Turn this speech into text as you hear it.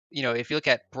if you look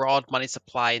at broad money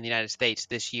supply in the United States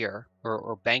this year,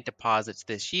 or bank deposits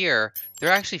this year,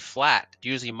 they're actually flat.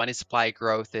 Usually money supply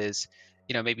growth is,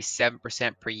 maybe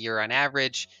 7% per year on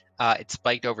average. It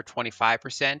spiked over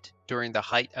 25% during the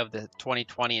height of the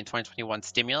 2020 and 2021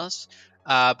 stimulus.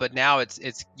 But now it's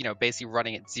basically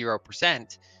running at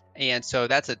 0%. And so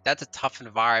that's a tough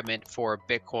environment for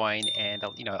Bitcoin and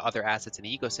other assets in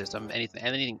the ecosystem.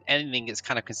 Anything is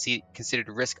kind of considered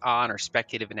risk on or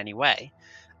speculative in any way.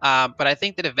 But I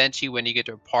think that eventually, when you get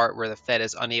to a part where the Fed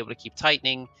is unable to keep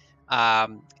tightening,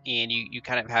 and you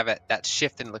kind of have that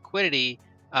shift in liquidity,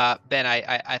 then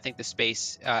I think the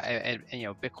space, and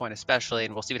Bitcoin especially,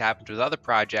 and we'll see what happens with other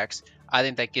projects. I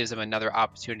think that gives them another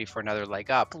opportunity for another leg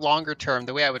up. Longer term,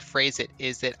 the way I would phrase it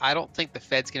is that I don't think the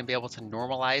Fed's going to be able to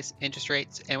normalize interest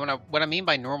rates. And what I mean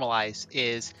by normalize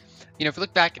is, if you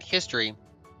look back at history,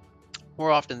 more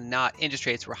often than not, interest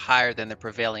rates were higher than the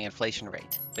prevailing inflation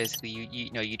rate. Basically,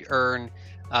 you'd earn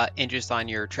interest on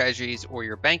your treasuries or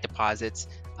your bank deposits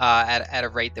at a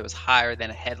rate that was higher than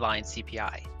a headline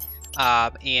CPI.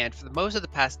 And for most of the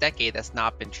past decade, that's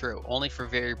not been true. Only for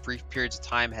very brief periods of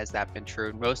time has that been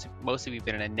true. Mostly we've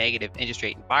been in a negative interest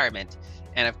rate environment.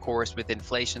 And of course, with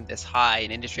inflation this high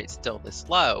and interest rates still this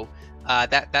low,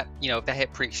 that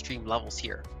hit pretty extreme levels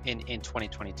here in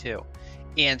 2022.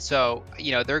 And so,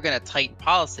 they're going to tighten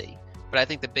policy. But I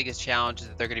think the biggest challenge is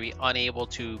that they're going to be unable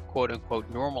to, quote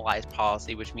unquote, normalize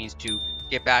policy, which means to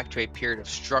get back to a period of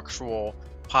structural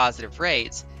positive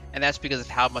rates. And that's because of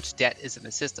how much debt is in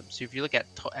the system. So if you look at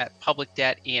public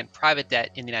debt and private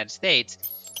debt in the United States,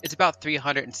 it's about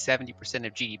 370%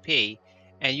 of GDP.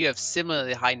 And you have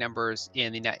similarly high numbers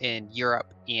in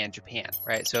Europe and Japan,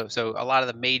 right? So a lot of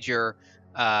the major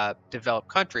developed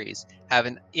countries have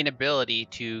an inability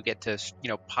to get to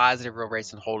positive real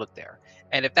rates and hold it there.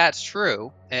 And if that's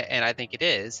true, and I think it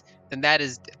is, then that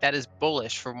is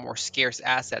bullish for more scarce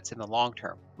assets in the long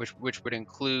term, which would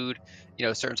include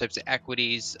certain types of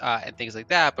equities and things like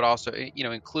that, but also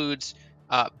includes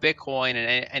Bitcoin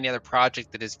and any other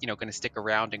project that is going to stick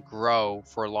around and grow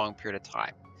for a long period of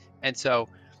time. And so,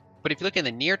 but if you look in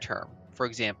the near term, for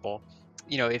example,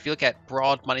 if you look at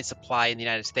broad money supply in the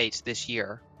United States this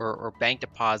year, or bank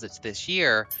deposits this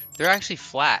year, they're actually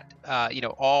flat,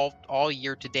 all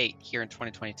year to date here in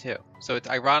 2022. So it's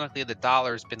ironically, the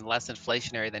dollar has been less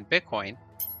inflationary than Bitcoin,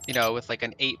 with like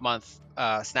an 8-month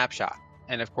snapshot.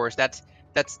 And of course, that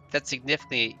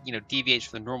significantly, deviates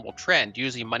from the normal trend.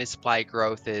 Usually money supply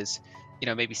growth is,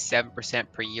 maybe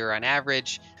 7% per year on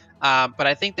average. But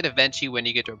I think that eventually, when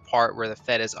you get to a part where the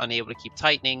Fed is unable to keep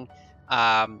tightening,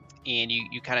 and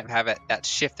you kind of have that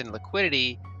shift in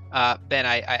liquidity, then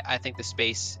I think the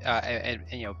space, and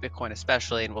Bitcoin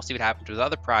especially, and we'll see what happens with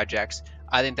other projects.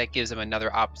 I think that gives them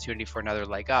another opportunity for another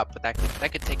leg up, but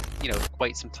that could take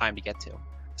quite some time to get to.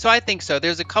 So I think so.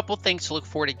 There's a couple things to look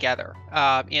for together.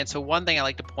 And so one thing I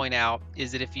like to point out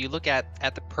is that if you look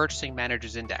at the Purchasing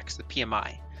Managers Index, the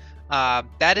PMI,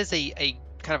 that is a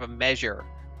kind of a measure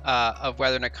of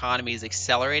whether an economy is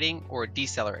accelerating or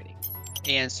decelerating.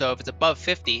 And so if it's above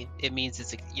 50, it means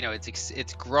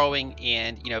it's growing,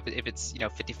 and if it's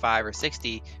 55 or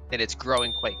 60, then it's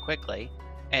growing quite quickly.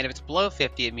 And if it's below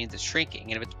 50, it means it's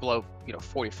shrinking. And if it's below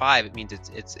 45, it means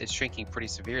it's shrinking pretty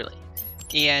severely.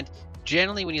 And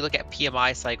generally, when you look at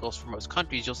PMI cycles for most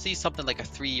countries, you'll see something like a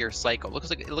 3-year cycle.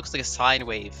 It looks like a sine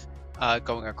wave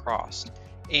going across.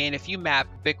 And if you map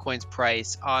Bitcoin's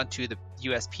price onto the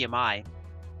US PMI,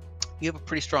 you have a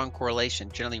pretty strong correlation.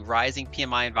 Generally, rising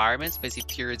PMI environments,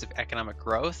 basically periods of economic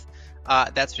growth,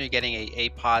 that's when you're getting a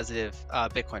positive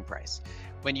Bitcoin price.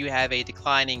 When you have a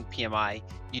declining PMI,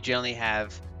 you generally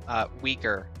have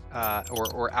weaker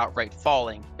or outright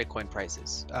falling Bitcoin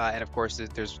prices. And of course,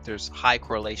 there's high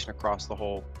correlation across the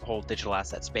whole digital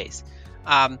asset space.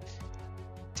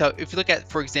 So if you look at,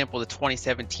 for example, the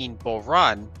 2017 bull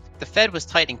run, the Fed was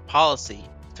tightening policy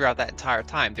throughout that entire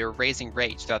time. They were raising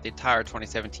rates throughout the entire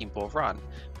 2017 bull run,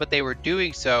 but they were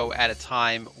doing so at a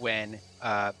time when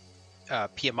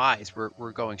PMIs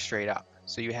were going straight up.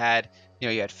 So you had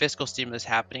fiscal stimulus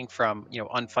happening from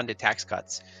unfunded tax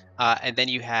cuts, and then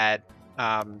you had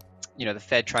the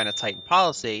Fed trying to tighten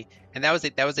policy, and that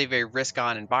was a very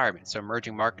risk-on environment. So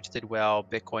emerging markets did well,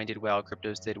 Bitcoin did well,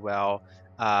 cryptos did well.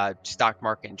 Stock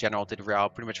market in general did well.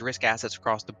 Pretty much risk assets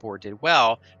across the board did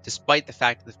well, despite the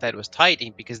fact that the Fed was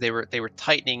tightening, because they were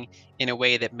tightening in a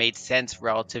way that made sense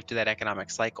relative to that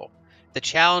economic cycle. The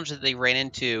challenge that they ran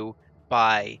into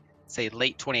by, say,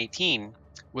 late 2018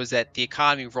 was that the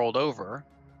economy rolled over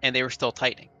and they were still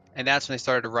tightening. And that's when they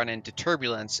started to run into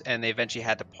turbulence, and they eventually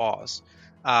had to pause.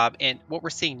 And what we're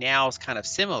seeing now is kind of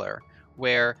similar,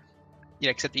 where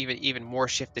except even more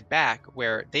shifted back,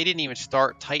 where they didn't even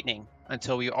start tightening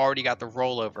until we already got the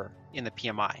rollover in the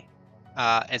PMI.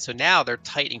 And so now they're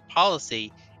tightening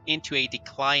policy into a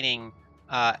declining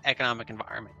economic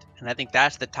environment. And I think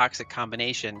that's the toxic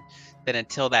combination that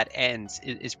until that ends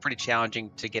is pretty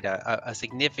challenging to get a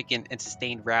significant and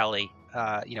sustained rally,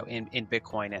 in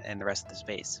Bitcoin and the rest of the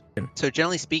space. So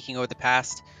generally speaking, over the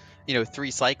past,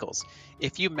 3 cycles,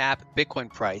 if you map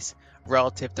Bitcoin price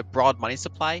relative to broad money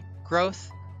supply growth,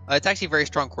 it's actually a very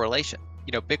strong correlation.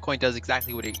 Bitcoin does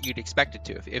exactly what you'd expect it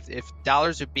to. If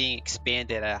dollars are being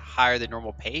expanded at a higher than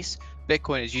normal pace,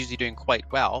 Bitcoin is usually doing quite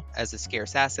well as a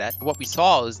scarce asset. What we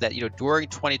saw is that during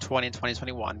 2020 and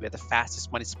 2021, we had the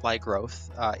fastest money supply growth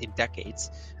in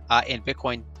decades, and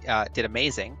Bitcoin did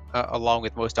amazing along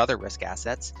with most other risk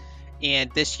assets.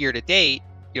 And this year to date,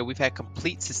 we've had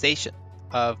complete cessation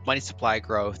of money supply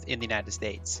growth in the United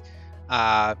States.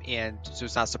 And so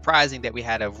it's not surprising that we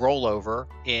had a rollover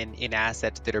in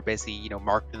assets that are basically,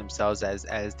 marketing themselves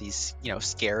as these,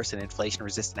 scarce and inflation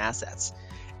resistant assets.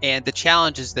 And the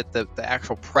challenge is that the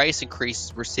actual price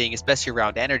increases we're seeing, especially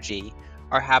around energy,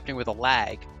 are happening with a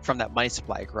lag from that money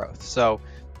supply growth. So,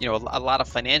 a lot of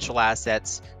financial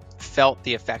assets felt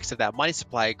the effects of that money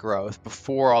supply growth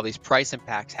before all these price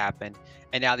impacts happened.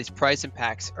 And now these price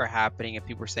impacts are happening and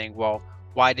people are saying, well,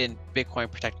 why didn't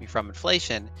Bitcoin protect me from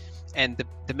inflation? And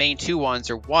the main 2 ones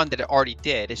are, one, that it already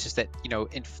did. It's just that,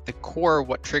 in the core,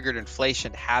 what triggered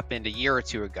inflation happened a year or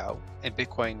 2 ago, and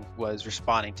Bitcoin was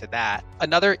responding to that.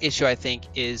 Another issue, I think,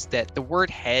 is that the word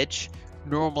hedge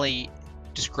normally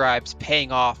describes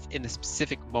paying off in the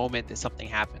specific moment that something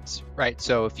happens, right?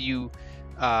 So if you,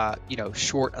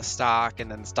 short a stock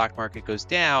and then the stock market goes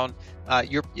down,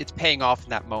 it's paying off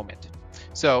in that moment.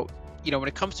 So, when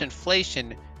it comes to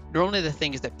inflation, normally the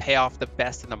things that pay off the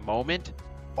best in the moment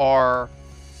are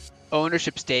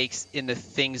ownership stakes in the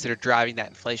things that are driving that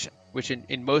inflation, which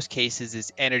in most cases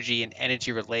is energy and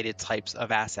energy related types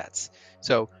of assets.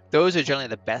 So those are generally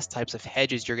the best types of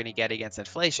hedges you're going to get against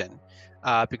inflation,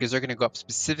 because they're going to go up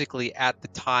specifically at the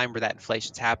time where that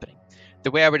inflation is happening.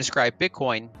 The way I would describe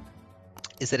Bitcoin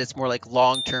is that it's more like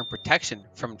long-term protection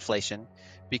from inflation,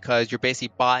 because you're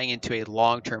basically buying into a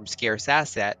long-term scarce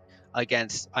asset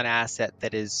against an asset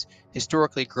that is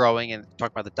historically growing, and talk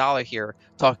about the dollar here,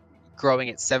 growing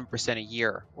at 7% a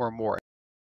year or more.